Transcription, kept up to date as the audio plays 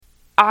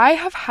I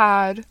have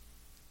had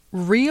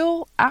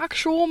real,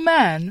 actual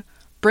men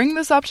bring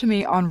this up to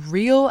me on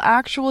real,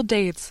 actual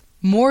dates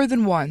more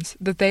than once,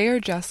 that they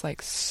are just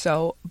like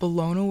so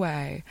blown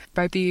away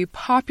by the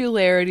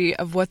popularity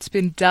of what's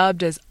been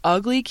dubbed as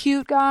ugly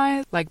cute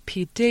guys like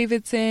Pete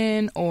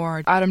Davidson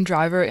or Adam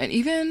Driver and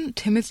even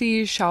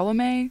Timothy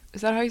Chalamet.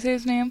 Is that how you say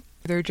his name?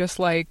 They're just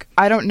like,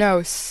 I don't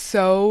know,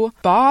 so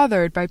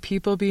bothered by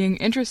people being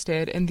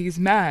interested in these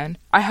men.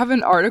 I have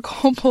an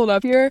article pulled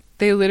up here.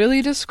 They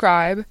literally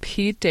describe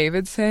Pete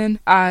Davidson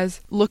as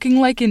looking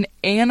like an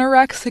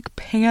anorexic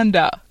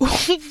panda.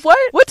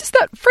 What does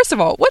that, first of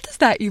all, what does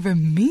that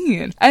even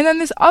mean? And then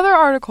this other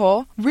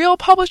article, real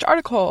published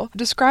article,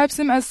 describes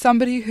him as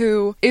somebody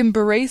who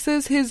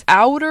embraces his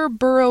outer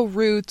borough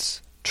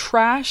roots,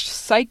 trashed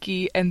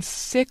psyche, and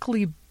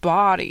sickly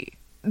body.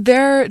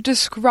 They're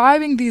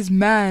describing these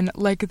men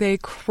like they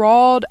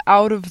crawled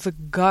out of the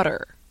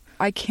gutter.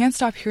 I can't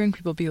stop hearing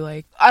people be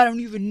like, I don't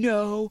even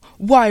know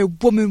why a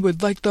woman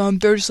would like them.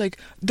 They're just like,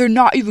 they're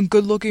not even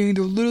good looking.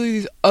 They're literally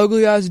these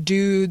ugly ass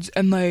dudes.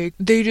 And like,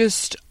 they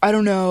just, I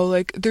don't know,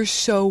 like, they're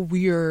so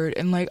weird.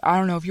 And like, I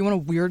don't know, if you want a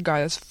weird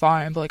guy, that's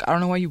fine. But like, I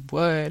don't know why you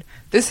would.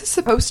 This is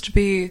supposed to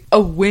be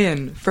a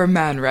win for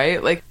men,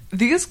 right? Like,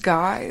 these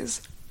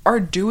guys are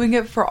doing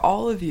it for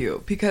all of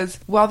you, because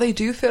while they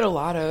do fit a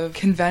lot of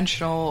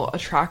conventional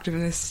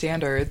attractiveness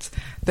standards,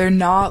 they're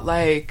not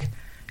like,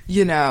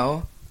 you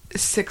know,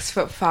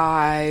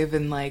 6'5"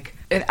 and like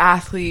an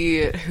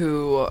athlete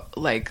who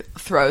like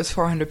throws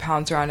 400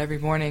 pounds around every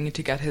morning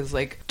to get his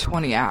like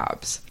 20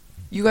 abs.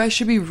 You guys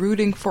should be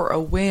rooting for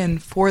a win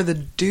for the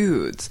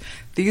dudes.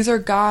 These are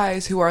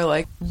guys who are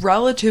like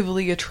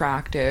relatively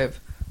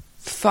attractive,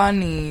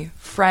 funny,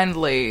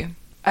 friendly,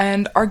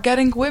 and are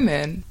getting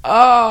women.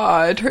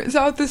 It turns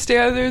out the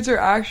standards are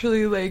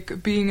actually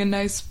like being a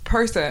nice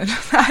person.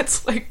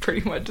 That's like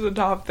pretty much the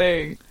top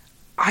thing.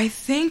 I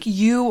think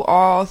you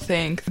all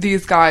think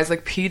these guys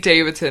like Pete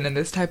Davidson and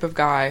this type of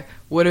guy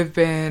would have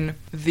been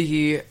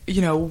the,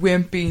 you know,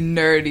 wimpy,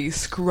 nerdy,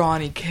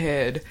 scrawny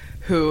kid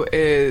who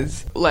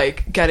is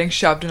like getting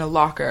shoved in a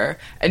locker,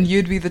 and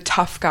you'd be the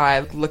tough guy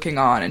looking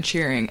on and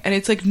cheering. And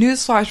it's like,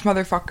 newsflash,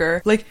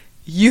 motherfucker, like,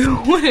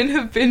 you wouldn't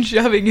have been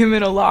shoving him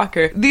in a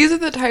locker. These are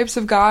the types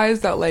of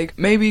guys that like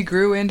maybe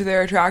grew into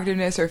their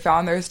attractiveness or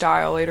found their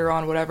style later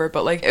on, whatever.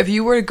 But like, if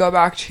you were to go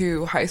back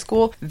to high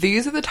school,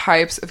 these are the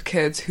types of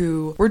kids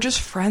who were just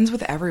friends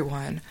with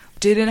everyone.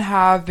 Didn't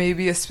have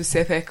maybe a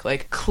specific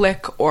like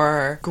clique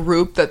or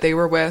group that they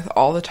were with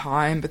all the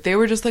time, but they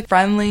were just like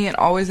friendly and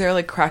always there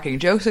like cracking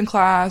jokes in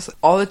class.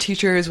 All the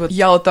teachers would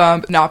yell at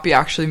them, but not be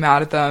actually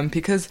mad at them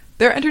because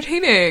they're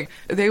entertaining.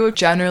 They would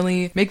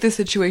generally make the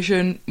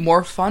situation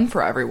more fun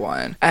for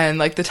everyone, and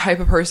like the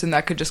type of person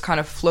that could just kind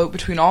of float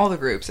between all the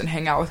groups and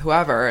hang out with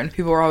whoever. And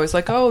people were always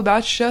like, oh,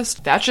 that's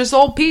just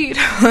old Pete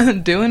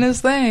doing his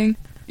thing.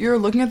 You're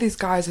looking at these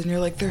guys and you're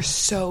like, they're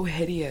so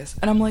hideous.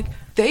 And I'm like,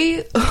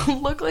 they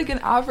look like an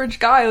average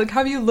guy. Like,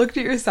 have you looked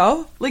at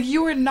yourself? Like,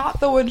 you are not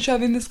the one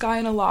shoving this guy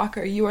in a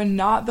locker. You are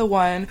not the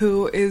one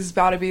who is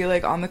about to be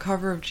like on the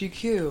cover of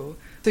GQ.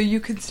 So you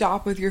can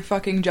stop with your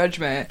fucking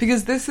judgment,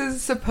 because this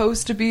is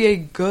supposed to be a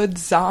good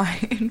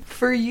sign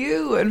for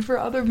you and for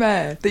other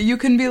men, that you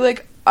can be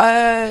like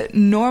a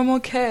normal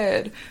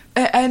kid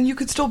and you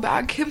could still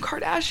bag Kim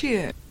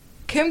Kardashian.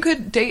 Kim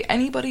could date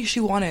anybody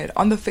she wanted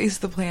on the face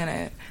of the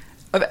planet,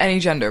 of any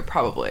gender,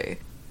 probably.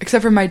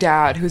 Except for my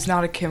dad, who's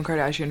not a Kim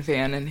Kardashian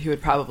fan, and he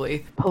would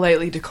probably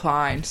politely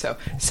decline. So,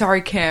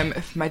 sorry, Kim,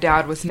 if my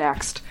dad was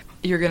next,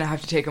 you're gonna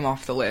have to take him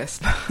off the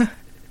list.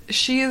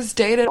 She has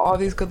dated all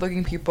these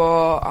good-looking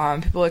people,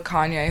 people like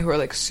Kanye, who are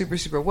like super,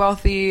 super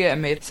wealthy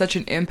and made such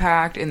an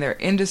impact in their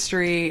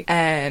industry.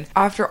 And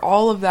after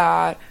all of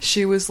that,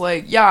 she was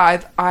like,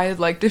 yeah, I'd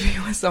like to be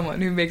with someone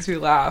who makes me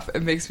laugh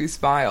and makes me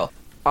smile.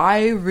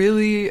 I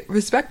really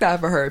respect that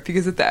for her,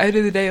 because at the end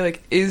of the day,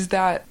 like, is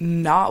that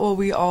not what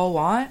we all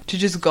want? To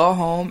just go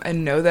home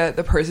and know that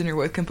the person you're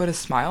with can put a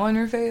smile on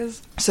your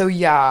face? So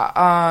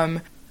yeah,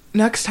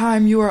 next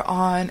time you are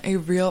on a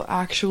real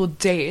actual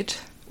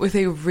date with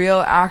a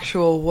real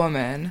actual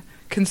woman,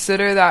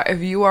 consider that if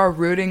you are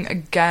rooting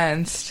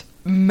against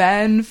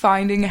men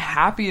finding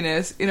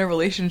happiness in a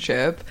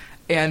relationship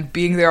and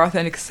being their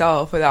authentic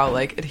self without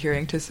like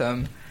adhering to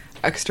some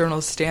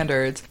external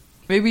standards,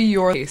 maybe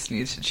your taste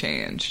needs to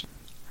change.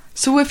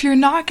 So if you're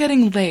not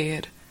getting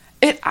laid,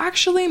 it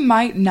actually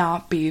might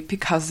not be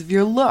because of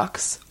your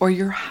looks or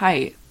your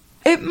height.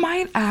 It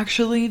might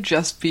actually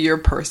just be your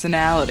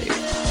personality.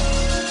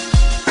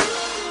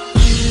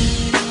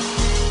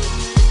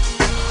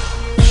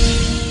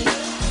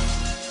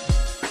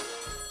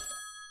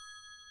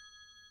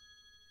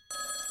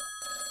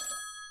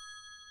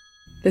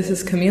 This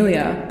is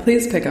Camellia.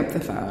 Please pick up the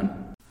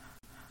phone.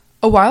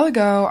 A while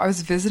ago, I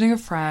was visiting a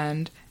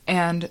friend,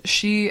 and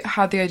she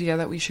had the idea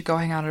that we should go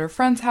hang out at her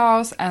friend's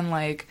house, and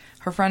like,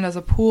 her friend has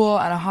a pool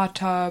and a hot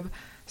tub,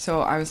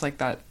 So I was like,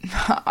 that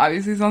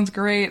obviously sounds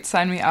great.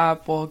 Sign me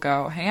up. We'll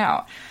go hang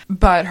out.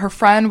 But her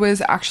friend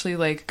was actually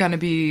like going to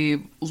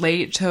be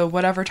late to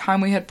whatever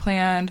time we had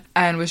planned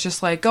and was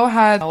just like, go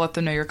ahead. I'll let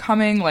them know you're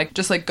coming. Like,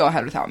 just like go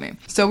ahead without me.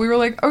 So we were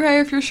like, okay,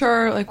 if you're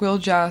sure, like we'll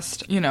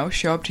just, you know,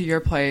 show up to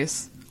your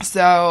place.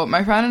 So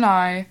my friend and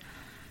I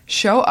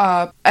show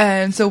up,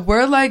 and so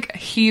we're like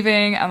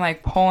heaving and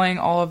like pulling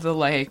all of the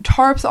like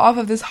tarps off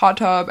of this hot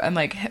tub and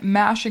like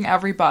mashing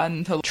every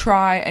button to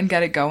try and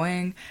get it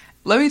going.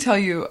 Let me tell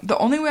you, the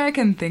only way I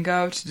can think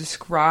of to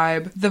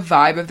describe the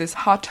vibe of this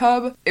hot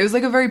tub, it was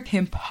like a very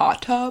pimp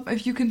hot tub,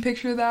 if you can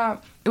picture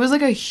that. It was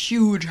like a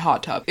huge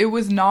hot tub. It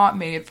was not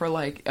made for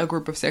like a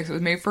group of 6. It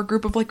was made for a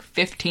group of like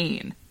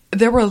 15.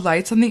 There were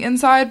lights on the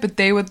inside, but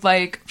they would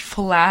like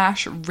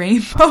flash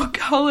rainbow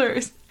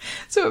colors.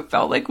 So it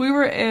felt like we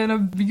were in a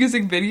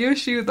music video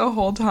shoot the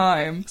whole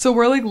time. So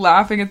we're like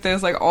laughing at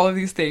this, like all of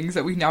these things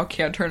that we now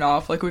can't turn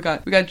off. Like we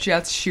got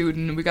jets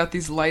shooting, we got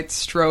these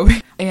lights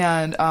strobing,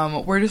 and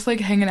we're just like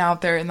hanging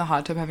out there in the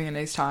hot tub having a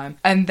nice time.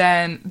 And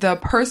then the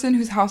person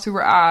whose house we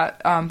were at,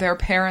 their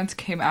parents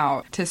came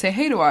out to say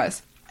hey to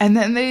us. And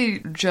then they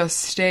just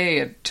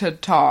stayed to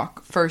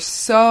talk for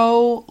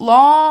so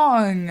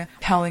long,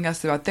 telling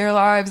us about their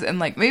lives. And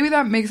like, maybe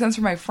that makes sense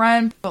for my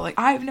friend, but like,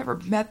 I've never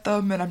met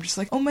them. And I'm just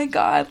like, oh my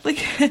God,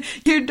 like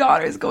your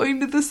daughter's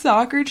going to the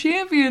soccer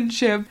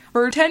championship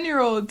for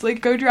 10-year-olds, like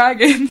go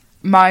Dragons.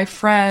 My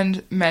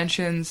friend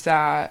mentions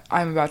that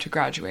I'm about to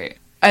graduate.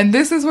 And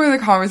this is where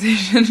the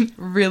conversation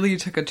really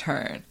took a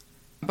turn.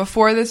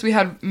 Before this, we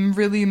had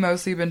really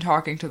mostly been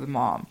talking to the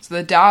mom. So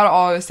the dad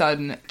all of a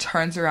sudden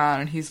turns around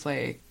and he's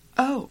like,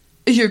 oh,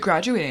 you're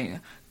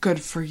graduating.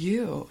 Good for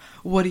you.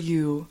 What are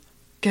you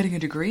getting a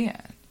degree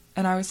in?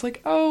 And I was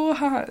like, oh,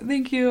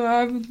 thank you.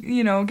 I'm,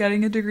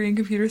 getting a degree in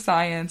computer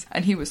science.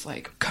 And he was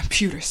like,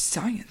 computer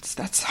science?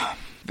 That's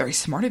very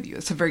smart of you.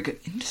 It's a very good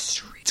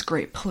industry. It's a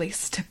great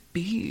place to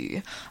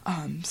be.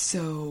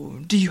 So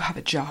do you have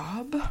a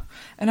job?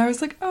 And I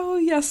was like, oh,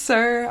 yes,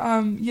 sir.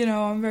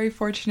 I'm very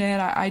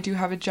fortunate. I do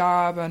have a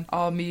job and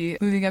I'll be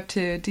moving up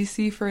to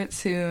DC for it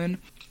soon.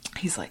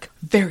 He's like,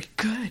 very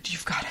good.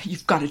 You've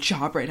got a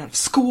job right out of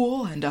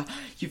school, and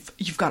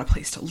you've got a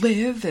place to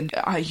live, and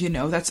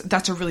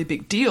that's a really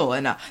big deal,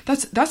 and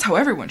that's how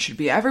everyone should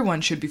be. Everyone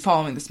should be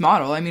following this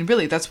model. I mean,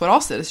 really, that's what all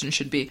citizens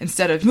should be.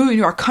 Instead of moving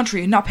to our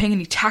country and not paying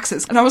any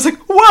taxes. And I was like,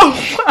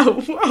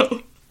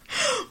 whoa,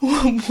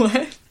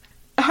 what?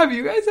 Have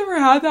you guys ever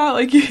had that?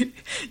 Like,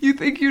 you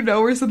think you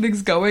know where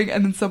something's going,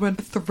 and then someone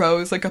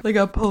throws like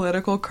a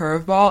political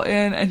curveball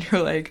in, and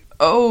you're like,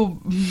 oh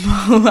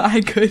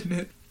my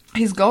goodness.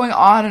 He's going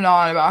on and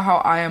on about how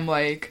I am,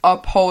 like,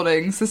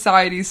 upholding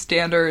society's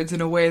standards in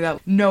a way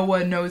that no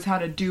one knows how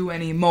to do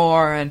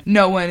anymore, and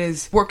no one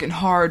is working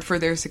hard for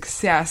their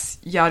success,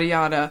 yada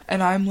yada.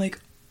 And I'm like,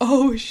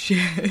 oh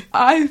shit,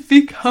 I've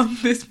become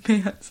this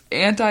man's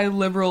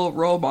anti-liberal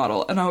role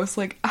model. And I was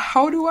like,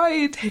 how do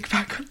I take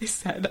back what I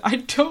said? I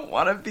don't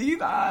want to be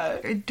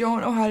that. I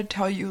don't know how to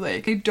tell you,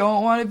 like, I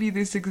don't want to be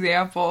this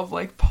example of,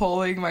 like,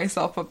 pulling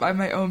myself up by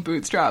my own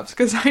bootstraps,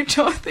 because I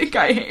don't think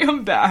I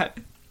am that.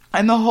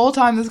 And the whole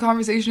time this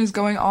conversation is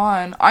going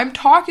on, I'm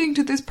talking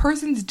to this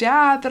person's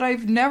dad that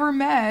I've never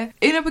met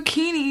in a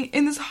bikini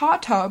in this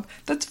hot tub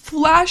that's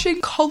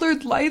flashing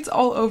colored lights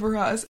all over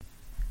us.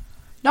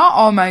 Not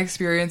all my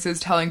experiences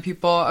telling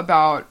people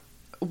about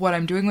what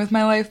I'm doing with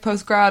my life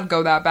post-grad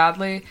go that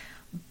badly,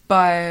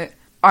 but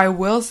I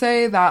will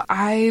say that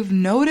I've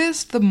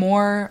noticed the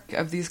more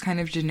of these kind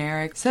of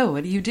generic, so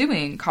what are you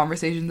doing,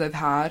 conversations I've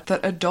had,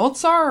 that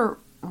adults are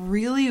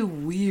really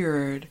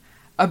weird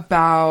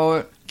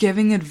about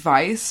giving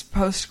advice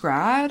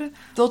post-grad.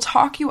 They'll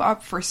talk you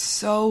up for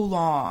so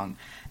long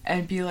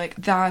and be like,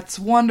 that's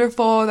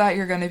wonderful that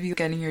you're going to be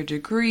getting your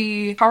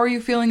degree. How are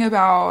you feeling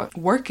about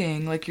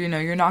working? Like, you're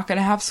not going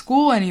to have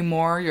school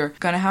anymore. You're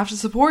going to have to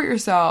support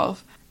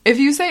yourself. If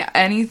you say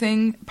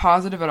anything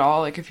positive at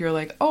all, like if you're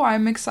like, oh,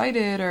 I'm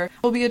excited, or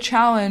it'll be a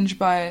challenge,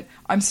 but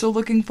I'm still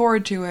looking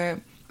forward to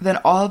it, then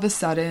all of a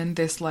sudden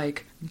this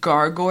like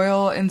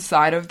gargoyle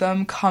inside of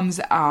them comes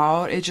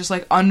out. It just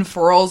like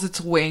unfurls its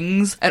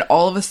wings, and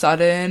all of a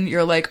sudden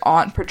your like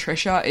Aunt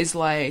Patricia is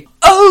like,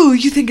 oh,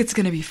 you think it's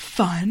gonna be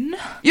fun?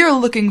 You're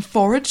looking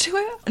forward to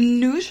it?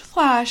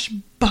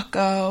 Newsflash,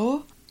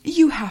 bucko.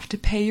 You have to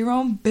pay your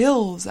own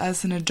bills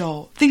as an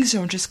adult. Things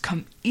don't just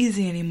come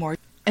easy anymore.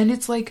 And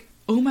it's like,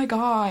 oh my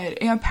God,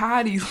 Aunt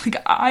Patty, like,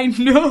 I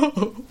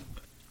know.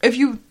 If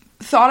you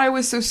thought I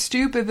was so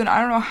stupid, then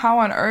I don't know how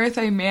on earth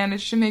I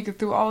managed to make it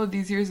through all of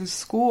these years of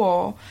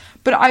school.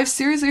 But I've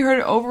seriously heard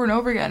it over and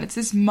over again. It's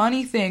this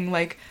money thing.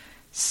 Like,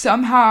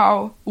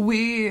 somehow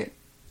we,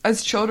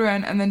 as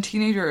children and then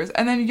teenagers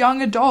and then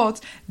young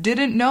adults,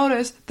 didn't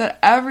notice that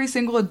every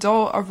single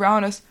adult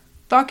around us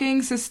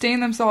fucking sustain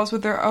themselves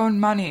with their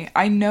own money.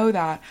 I know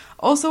that.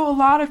 Also, a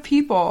lot of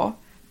people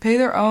pay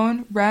their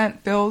own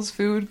rent, bills,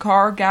 food,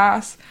 car,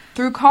 gas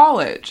through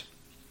college.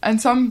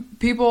 And some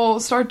people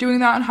start doing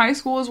that in high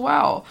school as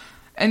well.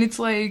 And it's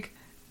like,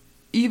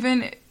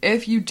 even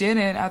if you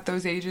didn't at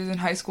those ages in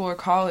high school or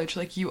college,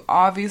 like, you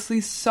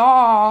obviously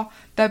saw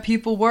that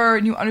people were,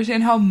 and you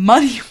understand how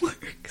money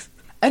works.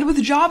 And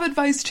with job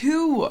advice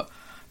too,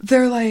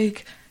 they're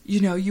like, you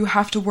know, you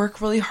have to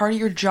work really hard at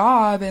your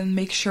job and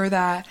make sure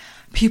that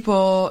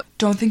people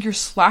don't think you're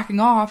slacking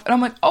off. And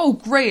I'm like, oh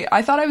great,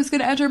 I thought I was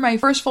gonna enter my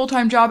first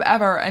full-time job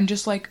ever and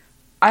just, like,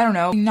 I don't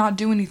know, not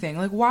do anything.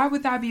 Like, why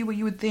would that be what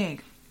you would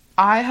think?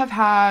 I have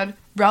had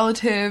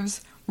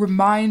relatives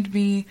remind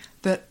me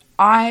that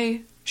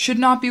I should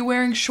not be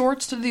wearing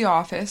shorts to the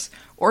office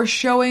or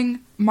showing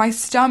my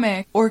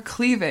stomach or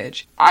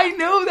cleavage. I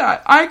know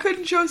that. I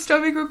couldn't show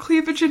stomach or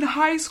cleavage in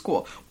high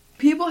school.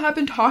 People have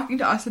been talking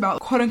to us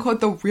about, quote unquote,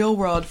 the real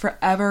world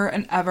forever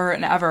and ever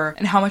and ever,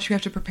 and how much we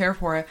have to prepare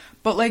for it.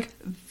 But, like,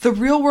 the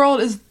real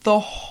world is the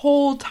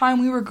whole time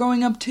we were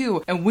growing up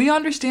too. And we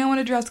understand what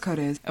a dress code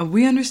is, and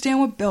we understand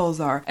what bills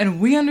are,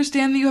 and we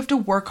understand that you have to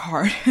work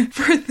hard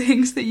for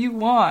things that you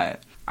want.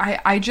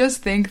 I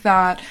just think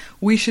that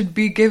we should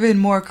be given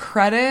more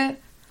credit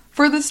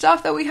for the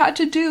stuff that we had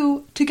to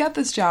do to get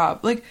this job.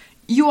 Like,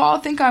 you all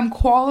think I'm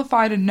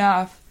qualified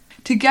enough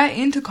to get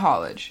into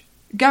college,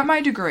 get my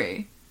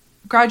degree,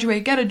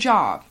 graduate, get a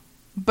job,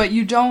 but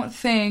you don't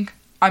think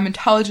I'm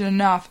intelligent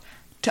enough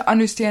to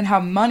understand how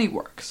money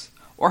works,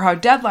 or how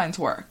deadlines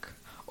work,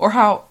 or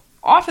how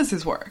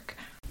offices work.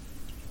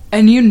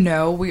 And you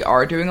know we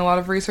are doing a lot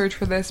of research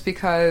for this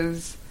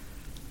because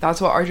that's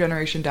what our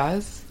generation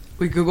does.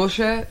 We Google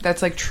shit.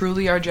 That's, like,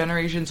 truly our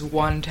generation's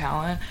one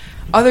talent.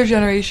 Other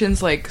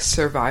generations, like,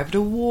 survived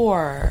a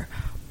war,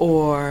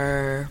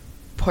 or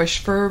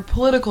pushed for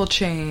political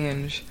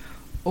change,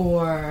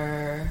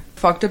 or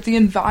fucked up the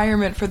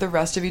environment for the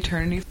rest of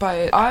eternity.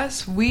 But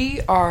us,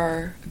 we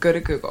are good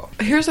at Google.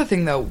 Here's the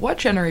thing though, what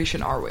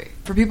generation are we?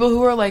 For people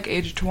who are like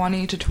age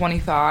 20 to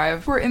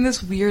 25, we're in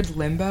this weird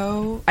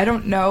limbo. I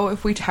don't know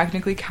if we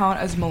technically count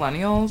as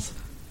millennials,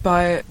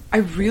 but I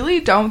really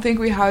don't think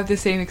we have the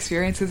same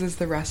experiences as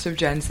the rest of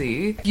Gen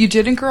Z. You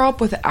didn't grow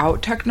up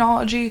without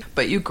technology,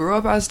 but you grew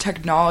up as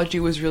technology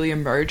was really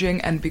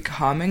emerging and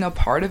becoming a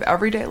part of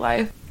everyday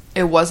life.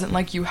 It wasn't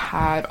like you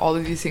had all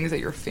of these things at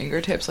your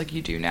fingertips like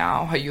you do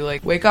now. How you,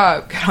 like, wake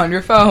up, get on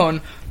your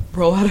phone,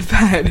 roll out of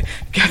bed,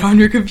 get on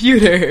your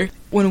computer.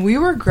 When we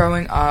were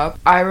growing up,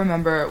 I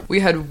remember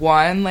we had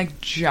one, like,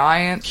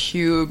 giant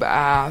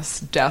cube-ass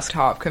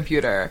desktop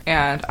computer,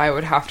 and I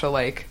would have to,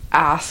 like,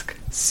 ask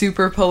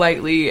super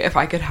politely if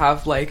I could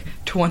have, like,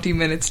 20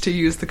 minutes to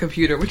use the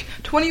computer, which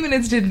 20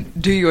 minutes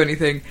didn't do you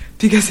anything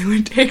because it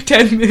would take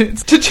 10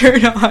 minutes to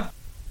turn on.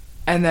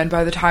 And then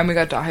by the time we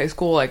got to high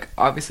school, like,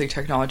 obviously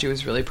technology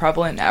was really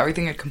prevalent and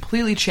everything had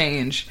completely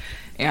changed,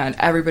 and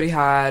everybody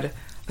had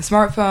a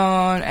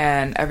smartphone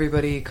and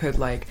everybody could,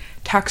 like,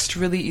 text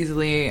really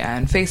easily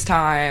and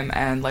FaceTime,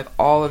 and, like,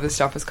 all of this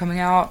stuff was coming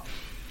out,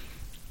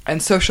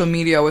 and social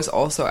media was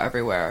also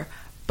everywhere.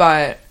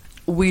 But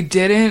we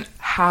didn't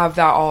have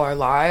that all our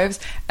lives,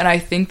 and I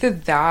think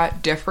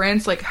that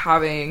difference, like,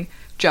 having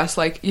just,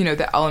 like, you know,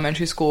 the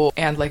elementary school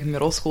and, like,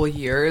 middle school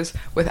years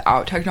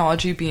without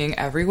technology being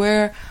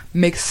everywhere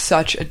makes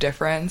such a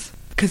difference.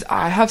 Because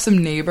I have some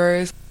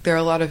neighbors, there are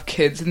a lot of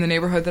kids in the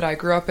neighborhood that I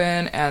grew up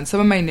in, and some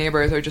of my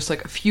neighbors are just,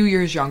 like, a few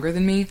years younger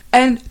than me,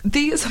 and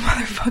these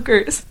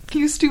motherfuckers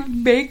used to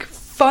make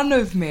fun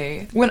of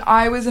me when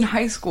I was in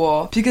high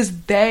school because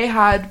they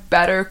had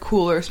better,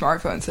 cooler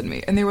smartphones than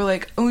me, and they were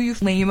like, oh, you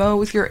lame-o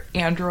with your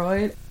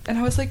Android, and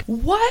I was like,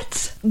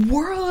 what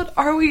world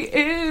are we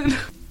in?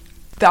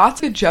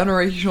 That's a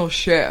generational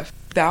shift.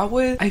 That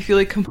would, I feel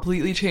like,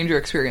 completely change your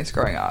experience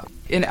growing up.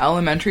 In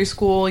elementary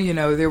school, you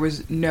know, there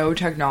was no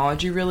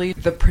technology really.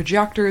 The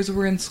projectors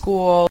were in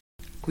school.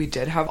 We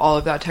did have all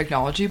of that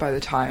technology by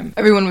the time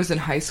everyone was in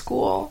high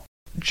school.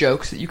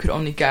 Jokes that you could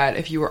only get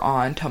if you were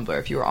on Tumblr,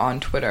 if you were on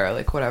Twitter,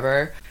 like,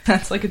 whatever.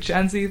 That's, like, a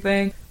Gen Z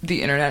thing.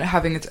 The internet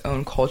having its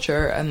own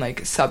culture and,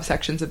 like,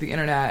 subsections of the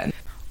internet. And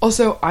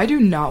also, I do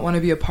not want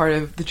to be a part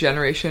of the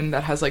generation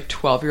that has, like,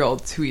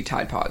 12-year-olds who eat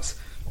Tide Pods.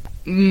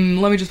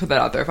 Let me just put that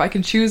out there. If I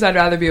can choose, I'd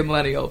rather be a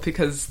millennial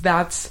because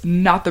that's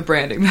not the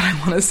branding that I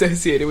want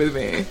associated with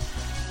me.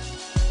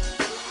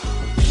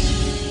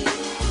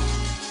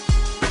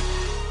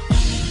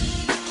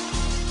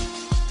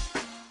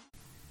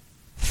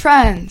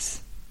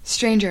 Friends,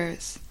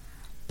 strangers,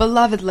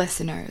 beloved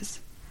listeners,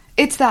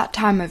 it's that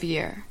time of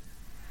year.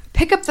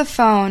 Pick Up the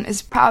Phone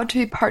is proud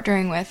to be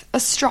partnering with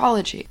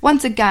Astrology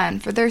once again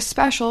for their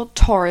special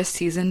Taurus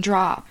season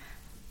drop.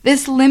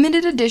 This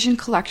limited edition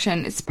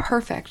collection is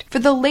perfect for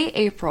the late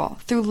April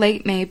through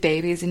late May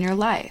babies in your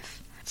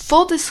life.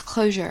 Full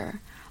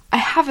disclosure, I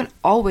haven't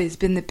always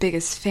been the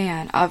biggest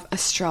fan of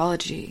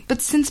Astrology,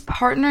 but since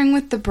partnering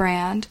with the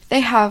brand, they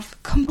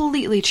have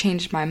completely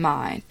changed my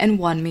mind and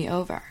won me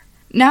over.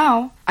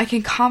 Now, I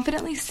can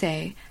confidently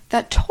say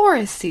that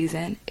Taurus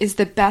season is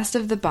the best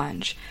of the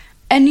bunch,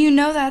 and you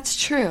know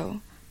that's true,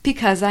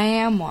 because I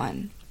am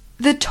one.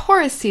 The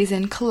Taurus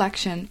season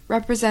collection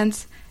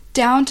represents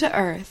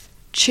down-to-earth,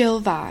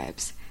 chill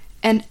vibes,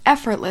 and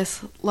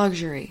effortless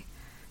luxury.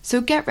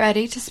 So get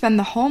ready to spend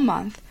the whole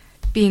month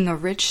being a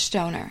rich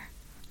stoner.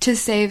 To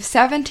save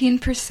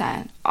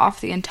 17% off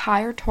the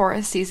entire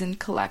Taurus season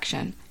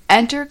collection,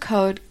 enter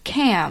code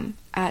CAM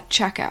at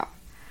checkout.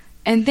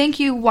 And thank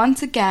you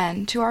once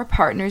again to our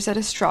partners at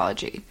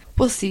Astrology.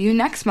 We'll see you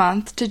next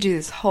month to do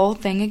this whole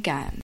thing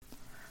again.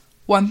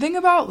 One thing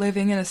about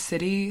living in a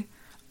city,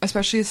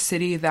 especially a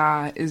city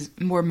that is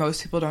where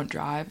most people don't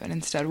drive and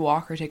instead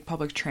walk or take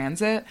public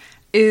transit,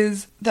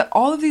 is that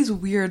all of these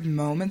weird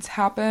moments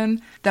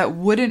happen that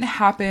wouldn't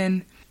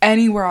happen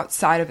anywhere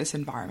outside of this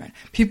environment.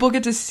 People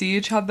get to see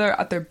each other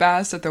at their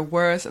best, at their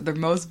worst, at their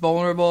most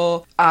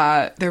vulnerable,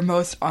 their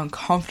most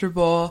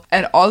uncomfortable,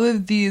 and all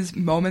of these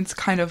moments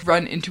kind of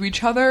run into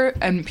each other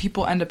and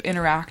people end up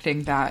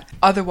interacting that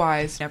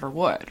otherwise never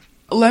would.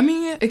 Let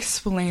me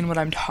explain what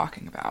I'm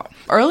talking about.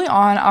 Early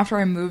on, after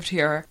I moved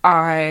here,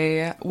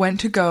 I went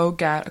to go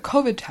get a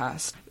COVID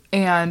test.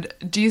 And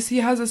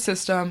DC has a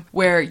system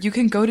where you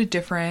can go to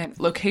different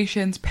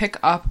locations, pick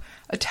up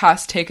a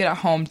test, take it at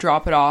home,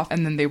 drop it off,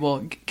 and then they will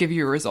give you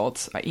your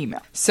results by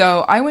email. So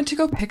I went to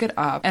go pick it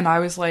up, and I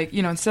was like,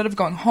 instead of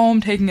going home,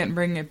 taking it and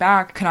bringing it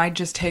back, can I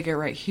just take it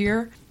right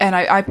here? And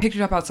I picked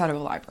it up outside of a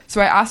library.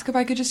 So I asked if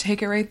I could just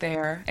take it right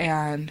there,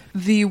 and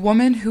the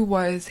woman who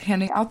was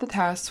handing out the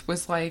test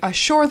was like,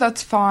 sure,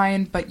 that's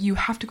fine, but you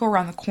have to go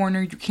around the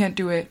corner. You can't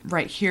do it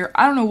right here.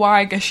 I don't know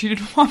why. I guess she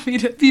didn't want me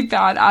to be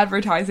bad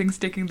advertising,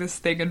 sticking this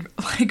thing in,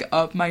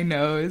 up my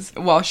nose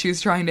while she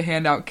was trying to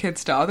hand out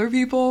kits to other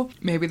people.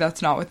 Maybe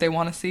that's not what they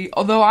want to see.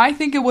 Although I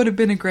think it would have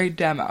been a great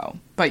demo,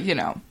 but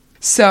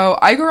So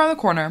I go around the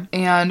corner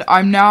and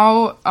I'm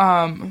now,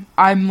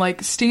 I'm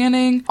like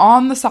standing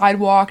on the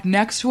sidewalk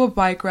next to a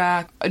bike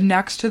rack,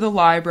 next to the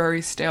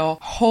library still,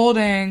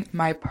 holding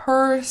my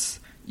purse,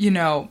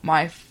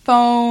 my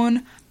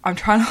phone. I'm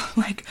trying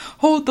to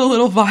hold the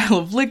little vial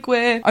of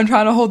liquid. I'm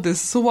trying to hold this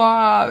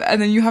swab,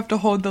 and then you have to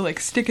hold the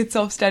stick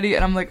itself steady.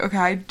 And I'm like, okay,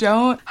 I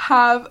don't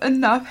have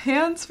enough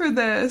hands for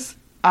this.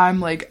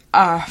 I'm like,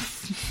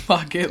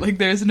 fuck it.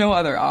 There's no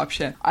other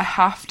option. I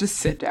have to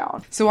sit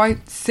down. So I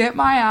sit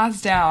my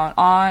ass down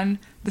on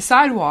the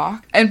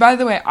sidewalk. And by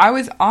the way, I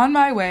was on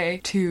my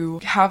way to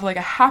have a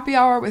happy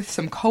hour with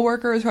some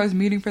coworkers who I was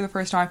meeting for the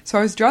first time. So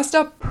I was dressed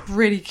up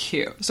pretty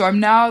cute. So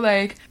I'm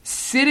now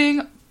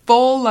sitting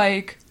full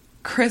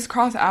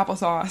crisscross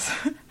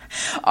applesauce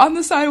on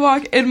the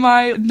sidewalk in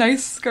my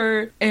nice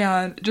skirt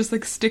and just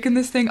sticking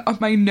this thing up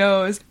my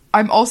nose.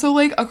 I'm also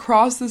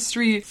across the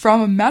street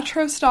from a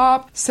metro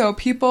stop, so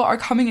people are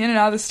coming in and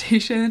out of the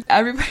station.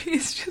 Everybody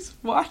is just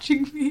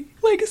watching me,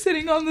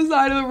 sitting on the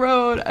side of the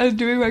road and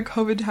doing my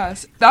COVID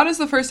test. That is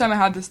the first time I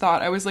had this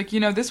thought. I was like,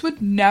 this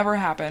would never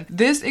happen.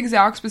 This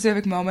exact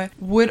specific moment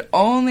would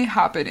only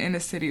happen in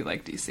a city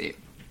like DC.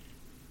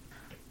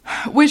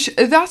 Which,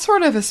 that's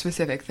sort of a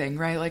specific thing,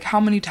 right? How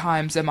many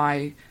times am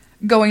I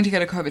going to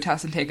get a COVID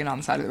test and taken on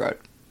the side of the road?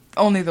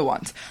 Only the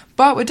once.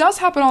 But what does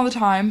happen all the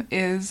time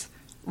is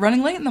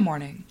running late in the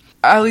morning.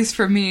 At least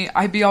for me,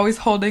 I'd be always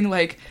holding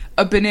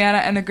a banana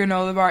and a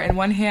granola bar in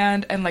one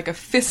hand and a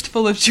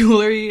fistful of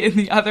jewelry in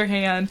the other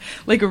hand,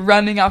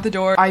 running out the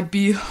door. I'd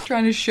be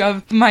trying to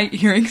shove my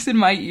earrings in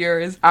my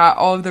ears at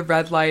all of the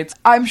red lights.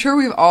 I'm sure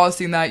we've all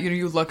seen that.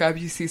 You look up,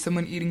 you see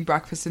someone eating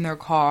breakfast in their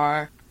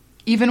car.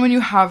 Even when you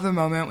have the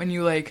moment when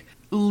you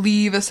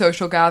leave a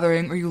social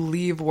gathering or you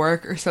leave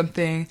work or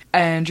something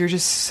and you're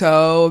just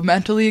so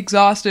mentally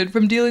exhausted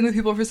from dealing with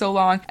people for so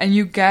long, and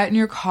you get in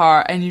your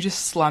car and you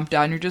just slump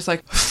down, you're just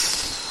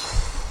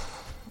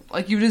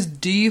you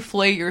just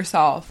deflate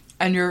yourself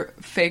and your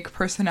fake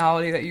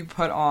personality that you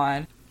put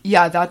on.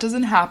 Yeah, that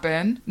doesn't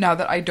happen now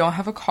that I don't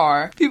have a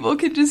car. People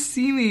can just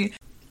see me.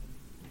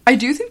 I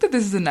do think that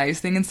this is a nice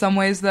thing in some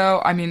ways,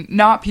 though. I mean,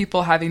 not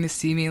people having to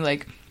see me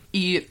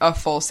eat a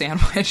full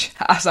sandwich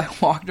as I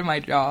walk to my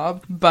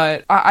job.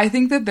 But I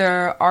think that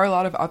there are a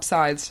lot of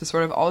upsides to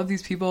sort of all of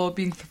these people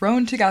being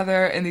thrown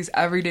together in these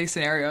everyday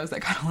scenarios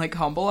that kind of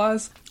humble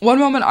us. One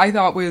moment I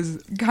thought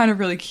was kind of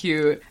really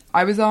cute.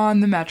 I was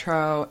on the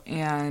metro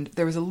and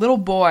there was a little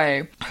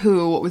boy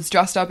who was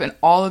dressed up in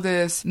all of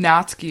this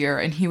Nats gear,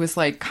 and he was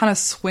kind of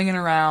swinging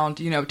around,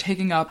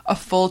 taking up a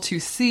full 2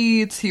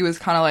 seats. He was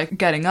kind of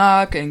getting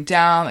up, getting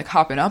down,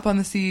 hopping up on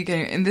the seat,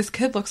 and this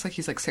kid looks like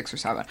he's 6 or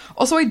 7.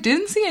 Also, I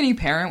didn't see any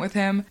parent with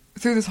him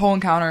through this whole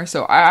encounter,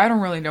 so I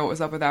don't really know what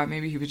was up with that.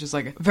 Maybe he was just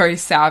a very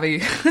savvy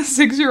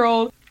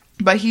 6-year-old.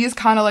 But he's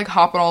kind of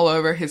hopping all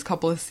over his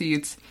couple of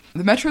seats.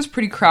 The metro is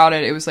pretty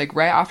crowded. It was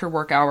right after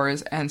work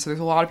hours, and so there's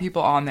a lot of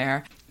people on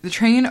there. The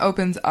train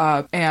opens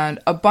up and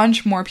a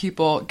bunch more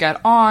people get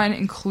on,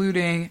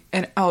 including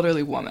an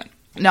elderly woman.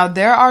 Now,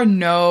 there are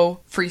no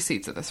free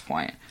seats at this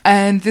point.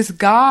 And this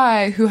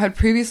guy who had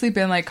previously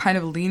been kind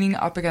of leaning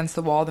up against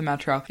the wall of the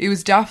metro, he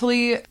was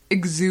definitely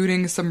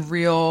exuding some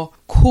real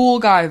cool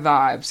guy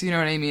vibes, you know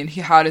what I mean?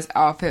 He had his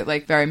outfit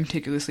very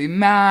meticulously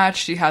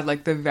matched. He had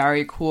the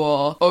very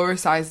cool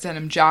oversized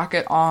denim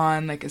jacket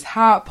on, his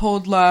hat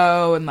pulled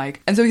low, and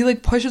so he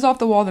pushes off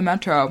the wall of the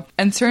metro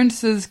and turns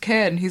to his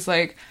kid and he's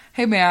like,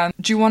 "Hey man,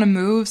 do you want to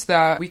move so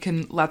that we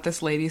can let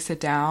this lady sit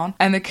down?"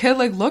 And the kid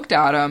looked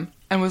at him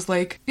and was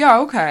like, yeah,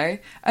 okay.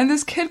 And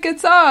this kid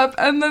gets up,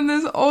 and then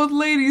this old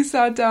lady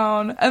sat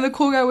down, and the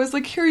cool guy was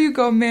like, here you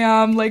go,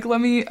 ma'am, like, let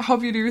me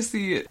help you to your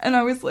seat. And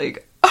I was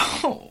like,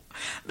 oh,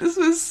 this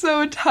was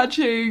so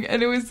touching,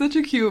 and it was such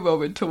a cute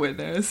moment to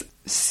witness.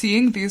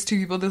 Seeing these two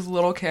people, this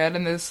little kid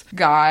and this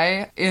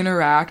guy,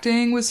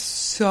 interacting was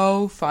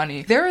so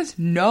funny. There is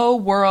no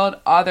world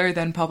other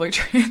than public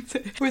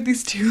transit where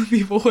these two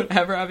people would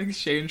ever have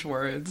exchanged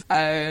words,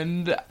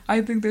 and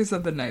I think there's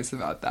something nice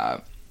about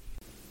that.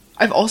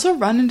 I've also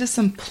run into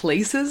some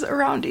places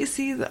around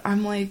DC that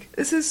I'm like,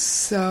 this is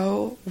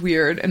so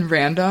weird and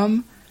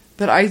random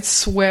that I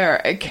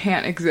swear it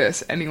can't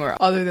exist anywhere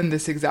other than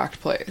this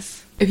exact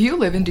place. If you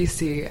live in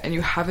DC and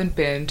you haven't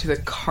been to the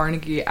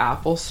Carnegie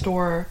Apple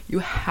store, you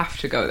have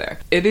to go there.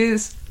 It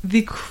is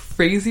the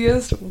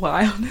craziest,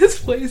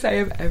 wildest place I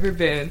have ever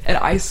been. And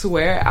I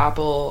swear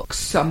Apple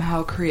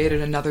somehow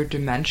created another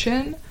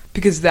dimension,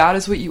 because that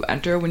is what you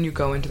enter when you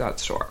go into that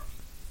store.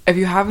 If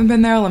you haven't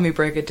been there, let me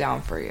break it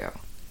down for you.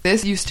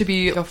 This used to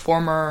be a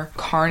former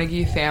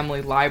Carnegie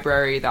family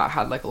library that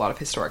had like a lot of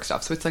historic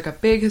stuff. So it's like a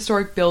big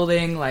historic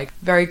building, like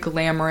very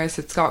glamorous.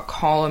 It's got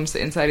columns.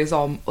 The inside is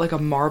all like a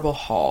marble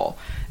hall.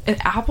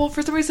 And Apple,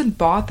 for some reason,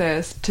 bought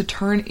this to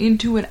turn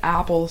into an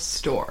Apple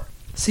store.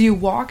 So you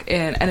walk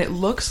in and it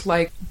looks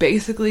like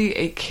basically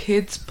a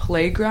kid's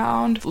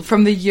playground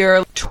from the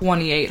year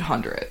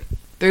 2800.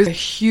 There's a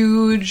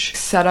huge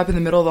setup in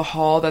the middle of the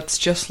hall that's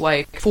just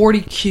like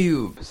 40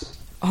 cubes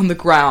on the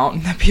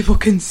ground that people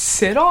can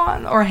sit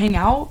on or hang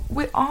out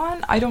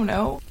on, I don't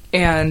know.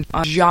 And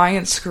a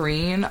giant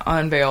screen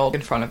unveiled in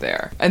front of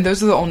there. And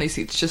those are the only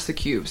seats, just the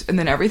cubes. And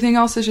then everything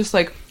else is just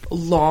like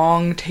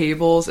long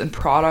tables and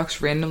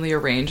products randomly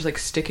arranged, like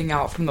sticking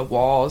out from the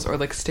walls or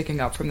like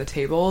sticking up from the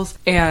tables.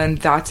 And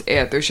that's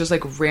it. There's just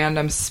like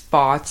random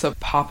spots of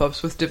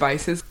pop-ups with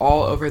devices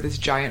all over this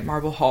giant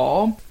marble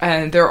hall.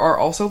 And there are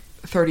also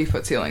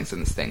 30-foot ceilings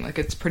in this thing. Like,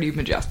 it's pretty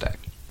majestic.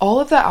 All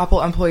of the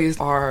Apple employees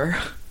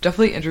are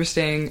definitely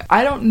interesting.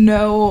 I don't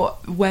know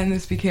when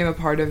this became a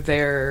part of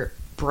their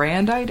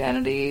brand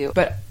identity,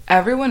 but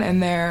everyone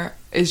in there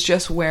is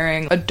just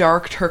wearing a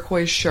dark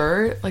turquoise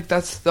shirt. Like,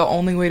 that's the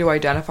only way to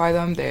identify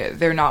them.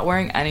 They're not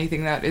wearing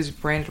anything that is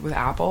branded with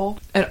Apple.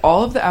 And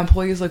all of the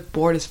employees look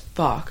bored as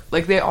fuck.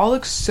 Like, they all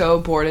look so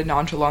bored and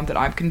nonchalant that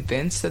I'm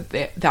convinced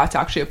that that's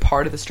actually a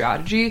part of the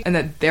strategy and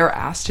that they're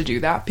asked to do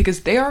that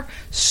because they are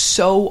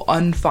so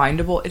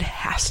unfindable. It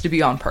has to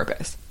be on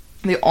purpose.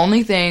 The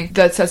only thing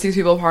that sets these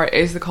people apart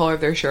is the color of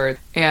their shirt,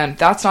 and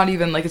that's not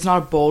even, like, it's not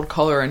a bold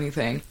color or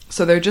anything.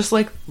 So they're just,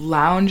 like,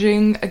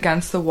 lounging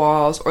against the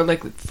walls or,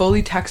 like,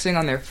 fully texting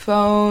on their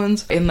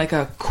phones in, like,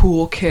 a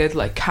cool kid,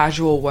 like,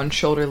 casual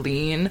one-shoulder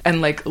lean and,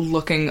 like,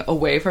 looking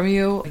away from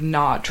you,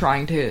 not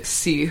trying to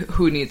see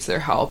who needs their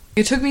help.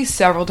 It took me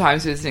several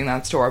times visiting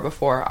that store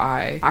before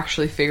I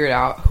actually figured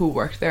out who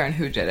worked there and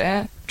who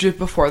didn't. Just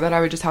before that,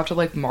 I would just have to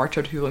like march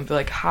up to people and be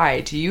like,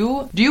 hi, do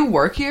you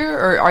work here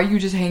or are you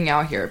just hanging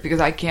out here? Because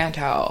I can't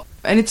tell.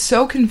 And it's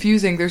so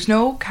confusing. There's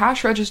no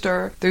cash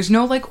register. There's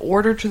no like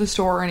order to the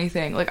store or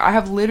anything. Like, I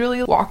have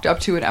literally walked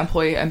up to an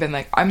employee and been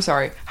like, I'm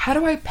sorry, how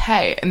do I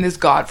pay in this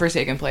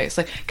godforsaken place?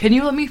 Like, can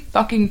you let me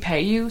fucking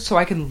pay you so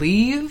I can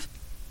leave?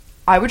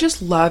 I would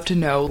just love to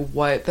know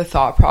what the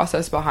thought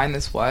process behind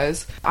this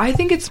was. I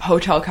think it's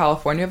Hotel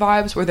California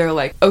vibes where they're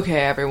like,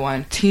 okay,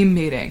 everyone, team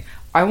meeting.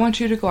 I want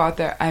you to go out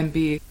there and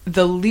be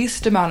the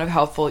least amount of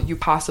helpful you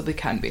possibly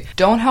can be.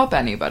 Don't help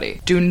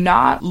anybody. Do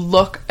not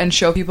look and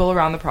show people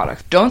around the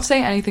product. Don't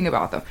say anything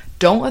about them.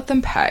 Don't let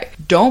them pay.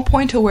 Don't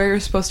point to where you're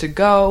supposed to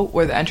go,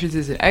 where the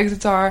entrances and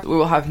exits are. We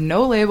will have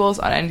no labels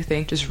on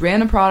anything, just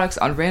random products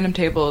on random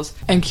tables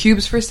and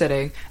cubes for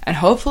sitting. And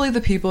hopefully the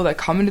people that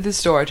come into the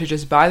store to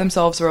just buy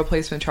themselves a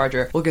replacement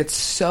charger will get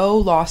so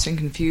lost and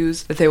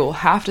confused that they will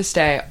have to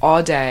stay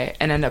all day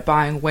and end up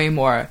buying way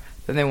more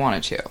than they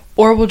wanted to.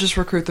 Or we'll just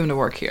recruit them to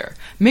work here.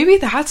 Maybe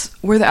that's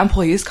where the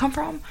employees come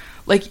from.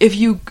 Like, if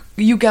you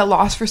get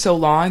lost for so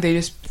long, they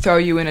just throw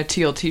you in a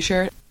teal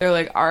t-shirt. They're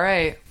like, all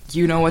right,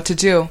 you know what to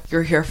do.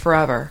 You're here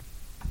forever.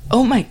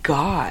 Oh my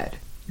god.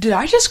 Did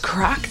I just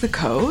crack the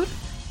code?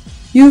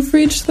 You've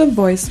reached the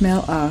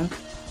voicemail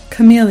of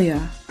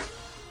Camellia.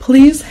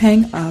 Please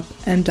hang up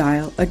and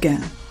dial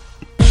again.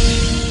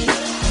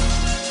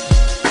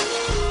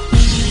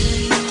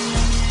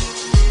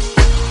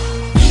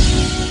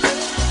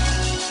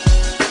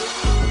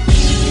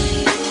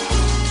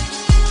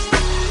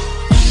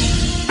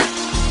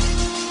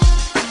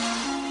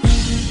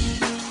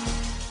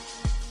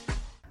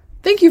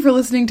 Thank you for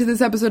listening to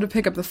this episode of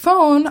Pick Up the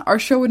Phone. Our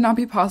show would not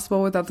be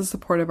possible without the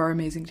support of our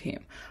amazing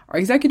team. Our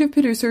executive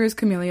producer is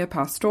Camellia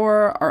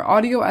Pastor. Our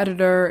audio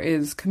editor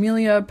is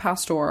Camellia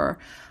Pastor.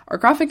 Our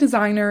graphic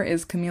designer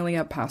is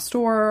Camellia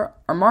Pastor.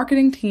 Our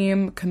marketing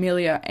team,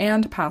 Camellia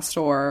and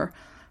Pastor.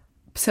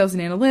 Sales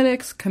and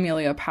analytics,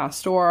 Camellia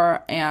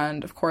Pastor.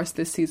 And of course,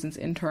 this season's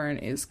intern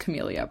is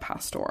Camellia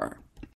Pastor.